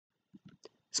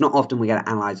It's not often we get to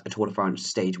analyze a Tour de France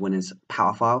stage winner's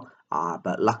power file,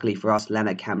 but luckily for us,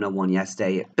 Lennard Kamna won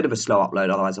yesterday. A bit of a slow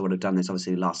upload, otherwise I would have done this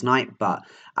obviously last night, but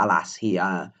alas, he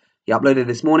uploaded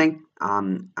this morning,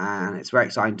 and it's very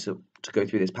exciting to go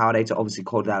through this power data. Obviously,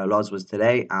 Col d'Aloz was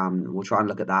today. We'll try and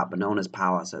look at that, but no one has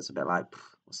power, so it's a bit like,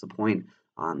 what's the point?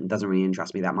 Doesn't really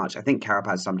interest me that much. I think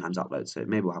Carapaz sometimes uploads, so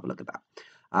maybe we'll have a look at that.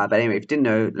 But anyway, if you didn't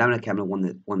know, Lennard Kamna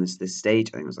won this stage.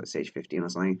 I think it was like stage 15 or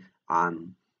something.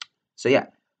 So yeah,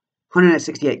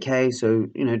 168k, so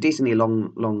decently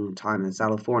long time in the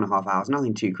saddle, 4.5 hours.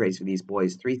 Nothing too crazy for these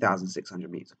boys.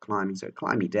 3,600 meters of climbing, so a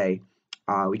climby day.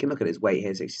 We can look at his weight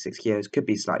here, 66 kilos. Could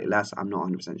be slightly less. I'm not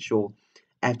 100% sure.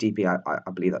 FDP,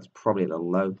 I believe that's probably a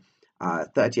little low.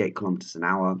 38 kilometers an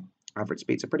hour. Average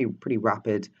speeds are pretty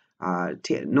rapid.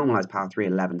 Normalized power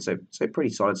 311, so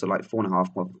pretty solid. So like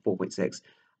 4.5, 4.6.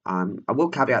 I will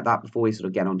caveat that before we sort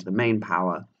of get onto the main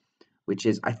power, which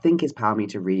is, I think his power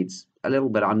meter reads a little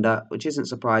bit under, which isn't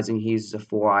surprising. He uses a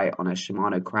 4i on a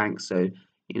Shimano crank, so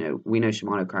we know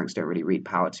Shimano cranks don't really read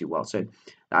power too well. So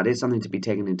that is something to be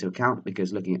taken into account,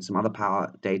 because looking at some other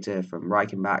power data from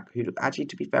Reichenbach, who actually,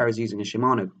 to be fair, is using a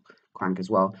Shimano crank as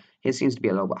well, his seems to be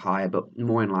a little bit higher, but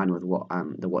more in line with what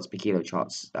the watts per kilo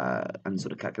charts and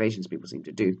sort of calculations people seem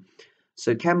to do.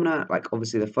 So Kamna, like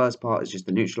obviously the first part is just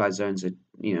the neutralized zone, so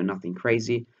nothing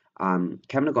crazy.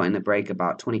 Kamna got in the break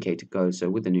about 20k to go, so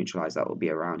with the neutralize that will be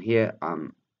around here.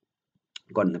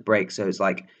 Got in the break, so it's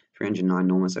like 309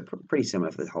 normal, so pretty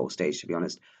similar for the whole stage, to be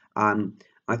honest.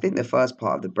 I think the first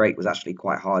part of the break was actually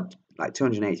quite hard. Like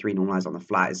 283 normalized on the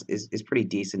flat is pretty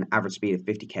decent. Average speed of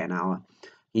 50k an hour.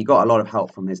 He got a lot of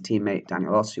help from his teammate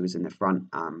Daniel Oss, who was in the front,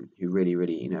 who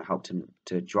really helped him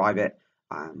to drive it.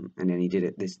 And then he did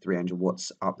it this 300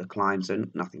 watts up the climb, so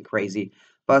nothing crazy.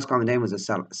 First climb of the day was a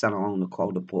Salon along the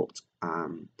Col de Port,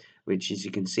 which, as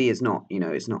you can see, is not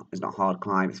it's not hard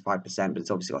climb. It's 5%, but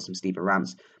it's obviously got some steeper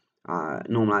ramps.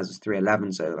 Normalized was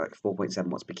 311, so like 4.7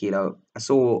 watts per kilo. I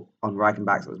saw on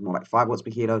Reichenbach it was more like 5 watts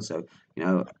per kilo, so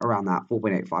around that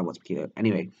 4.85 watts per kilo.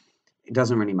 Anyway, it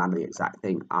doesn't really matter the exact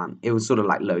thing. It was sort of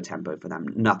like low tempo for them,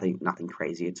 nothing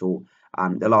crazy at all.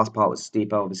 The last part was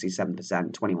steeper, obviously 7%,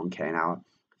 21k an hour.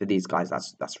 For these guys,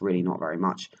 that's really not very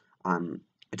much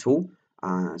at all.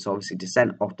 So obviously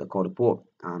descent off the Col de Port.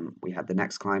 We had the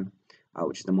next climb,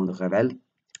 which is the Mont de Revel,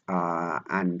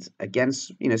 and again,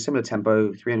 similar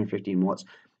tempo, 315 watts.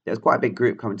 There's quite a big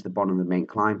group coming to the bottom of the main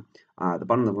climb. The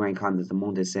bottom of the main climb is the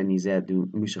Mont de Saint-Nizier du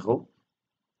Mouchereau.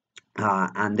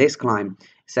 And this climb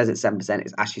says it's 7%.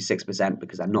 It's actually 6%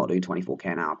 because they're not doing 24k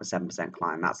an hour for 7%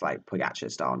 climb. That's like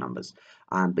Pogacar style numbers.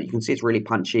 But you can see it's really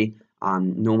punchy.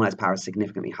 Normalized power is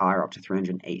significantly higher, up to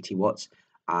 380 watts.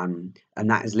 And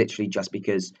that is literally just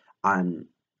because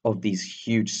of these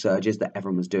huge surges that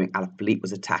everyone was doing. Alaphilippe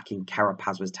was attacking,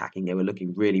 Carapaz was attacking. They were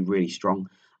looking really strong.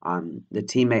 The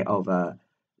teammate of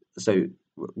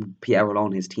Pierre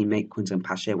Rolland, his teammate Quentin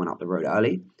Paché, went up the road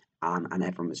early. And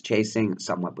everyone was chasing.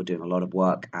 Sunweb were doing a lot of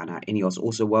work, and Ineos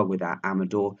also were with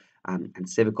Amador and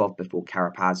Sivakov before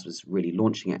Carapaz was really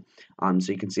launching it.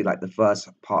 So you can see like the first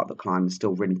part of the climb is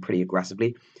still ridden pretty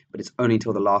aggressively, but it's only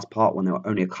until the last part when there were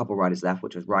only a couple riders left,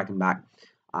 which was Reichenbach.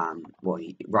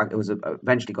 It was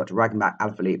eventually got to Reichenbach,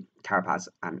 Alaphilippe, Carapaz,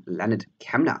 and Lennard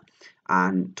Kamna.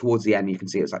 And towards the end, you can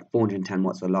see it was like 410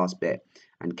 watts for the last bit,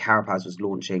 and Carapaz was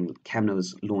launching, Kamna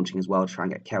was launching as well to try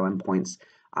and get KOM points.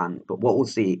 But what we'll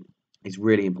see is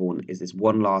really important is this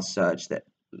one last surge that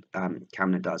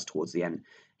Kamna does towards the end.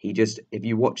 He just, if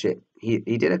you watch it, he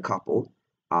did a couple,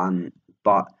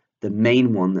 but the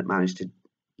main one that managed to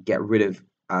get rid of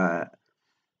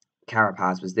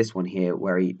Carapaz was this one here,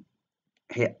 where he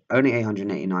hit only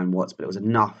 889 watts, but it was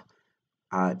enough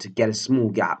to get a small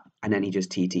gap, and then he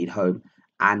just TT'd home.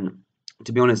 And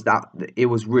to be honest, that it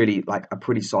was really like a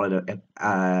pretty solid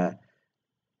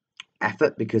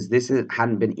effort, because this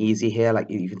hadn't been easy here. Like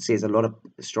you can see, there's a lot of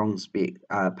strong speed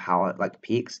power, like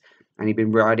peaks, and he'd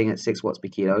been riding at 6 watts per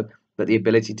kilo, but the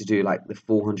ability to do like the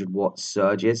 400 watt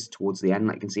surges towards the end,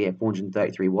 like you can see here,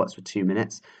 433 watts for 2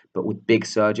 minutes, but with big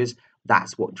surges,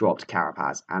 that's what dropped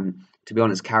Carapaz. And to be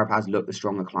honest, Carapaz looked the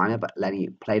stronger climber, but Lenny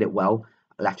played it well,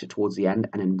 left it towards the end,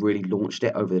 and then really launched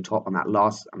it over the top on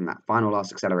that final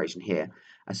acceleration here.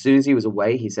 As soon as he was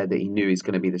away, he said that he knew he's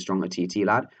going to be the stronger TT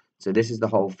lad. So this is the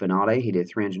whole finale. He did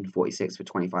 346 for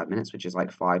 25 minutes, which is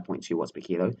like 5.2 watts per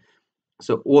kilo.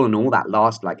 So all in all, that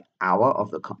last like hour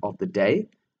of the day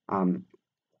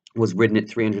was ridden at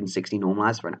 360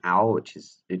 normalized for an hour, which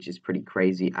is pretty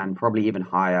crazy, and probably even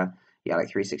higher. Yeah, like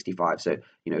 365. So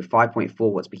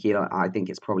 5.4 watts per kilo. I think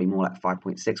it's probably more like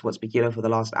 5.6 watts per kilo for the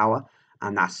last hour,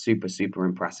 and that's super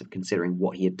impressive considering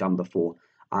what he had done before.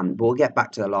 But we'll get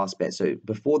back to the last bit. So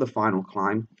before the final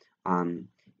climb,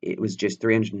 it was just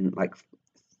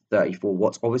 334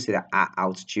 watts. Obviously, they're at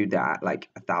altitude, they're at like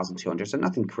 1,200, so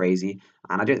nothing crazy.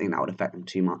 And I don't think that would affect them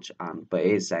too much. But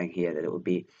it is saying here that it would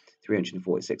be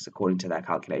 346 according to their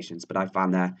calculations. But I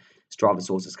found their Strava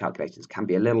sources calculations can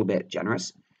be a little bit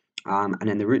generous. And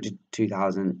then the route to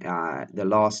 2000, the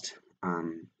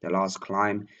last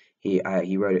climb, he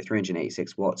rode at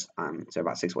 386 watts, so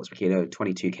about 6 watts per kilo,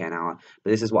 22k an hour. But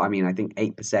this is what I mean. I think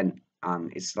 8%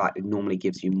 is slightly, normally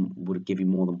would give you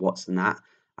more than watts than that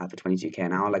for 22k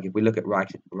an hour. Like if we look at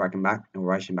Reichenbach,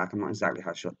 I'm not exactly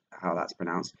sure how that's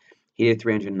pronounced. He did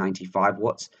 395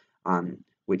 watts,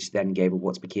 which then gave a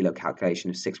watts per kilo calculation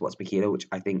of 6 watts per kilo, which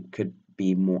I think could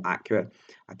be more accurate.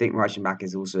 I think Reichenbach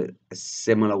is also a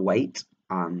similar weight,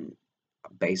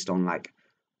 based on like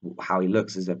how he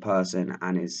looks as a person,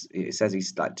 and it says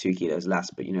he's like 2 kilos less,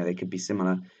 but you know, they could be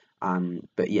similar.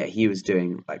 But yeah, he was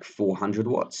doing like 400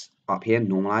 watts up here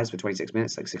normalized for 26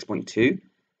 minutes, like 6.2.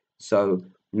 So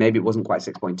maybe it wasn't quite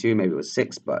 6.2, maybe it was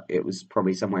 6, but it was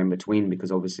probably somewhere in between,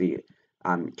 because obviously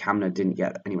Kamna didn't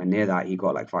get anywhere near that. He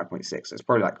got like 5.6, so it's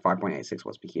probably like 5.86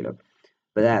 watts per kilo.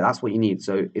 But yeah, that's what you need.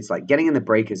 So it's like getting in the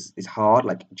break is hard,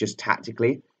 like just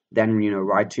tactically. Then, you know,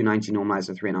 ride 290 normalized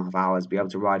for 3.5 hours, be able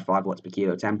to ride 5 watts per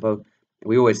kilo tempo.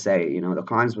 We always say, you know, the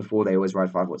climbs before, they always ride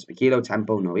 5 watts per kilo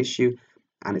tempo, no issue.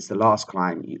 And it's the last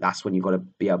climb, that's when you've got to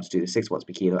be able to do the 6 watts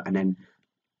per kilo. And then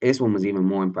this one was even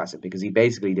more impressive, because he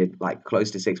basically did like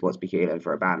close to 6 watts per kilo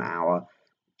for about an hour,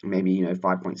 maybe, you know,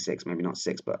 5.6, maybe not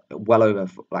 6, but well over,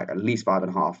 like at least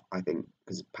 5.5, I think,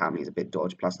 because apparently is a bit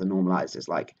dodge, plus the normalized is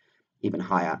like even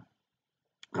higher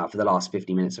for the last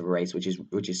 50 minutes of a race, which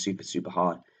is super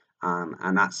hard.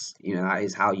 And that's, you know, that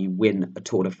is how you win a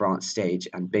Tour de France stage.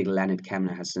 And big Lennard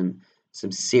Kamna has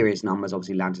some serious numbers.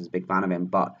 Obviously, Lanton's a big fan of him,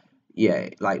 but yeah,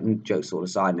 like jokes all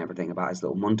aside and everything about his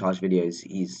little montage videos,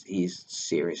 he's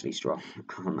seriously strong.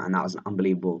 And that was an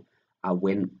unbelievable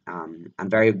win, and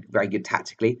very good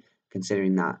tactically,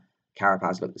 considering that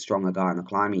Carapaz looked the stronger guy on the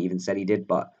climb. He even said he did,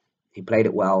 but he played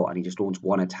it well, and he just launched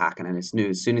one attack, and then as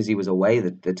soon as he was away,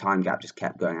 the time gap just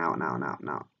kept going out and out and out and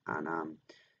out, and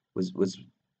was,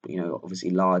 you know, obviously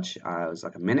large. It was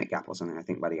like a minute gap or something, I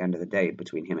think, by the end of the day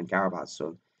between him and Carapaz.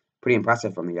 So pretty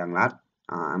impressive from the young lad,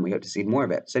 and we hope to see more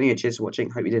of it. So anyway, cheers for watching.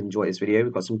 Hope you did enjoy this video.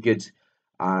 We've got some good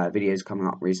videos coming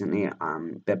up recently.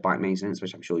 Bit bike maintenance,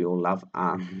 which I'm sure you all love,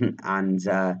 and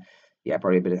yeah,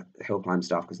 probably a bit of hill climb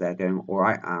stuff, because they're going all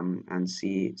right, and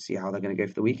see how they're going to go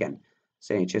for the weekend.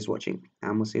 So anyway, cheers for watching,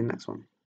 and we'll see you in the next one.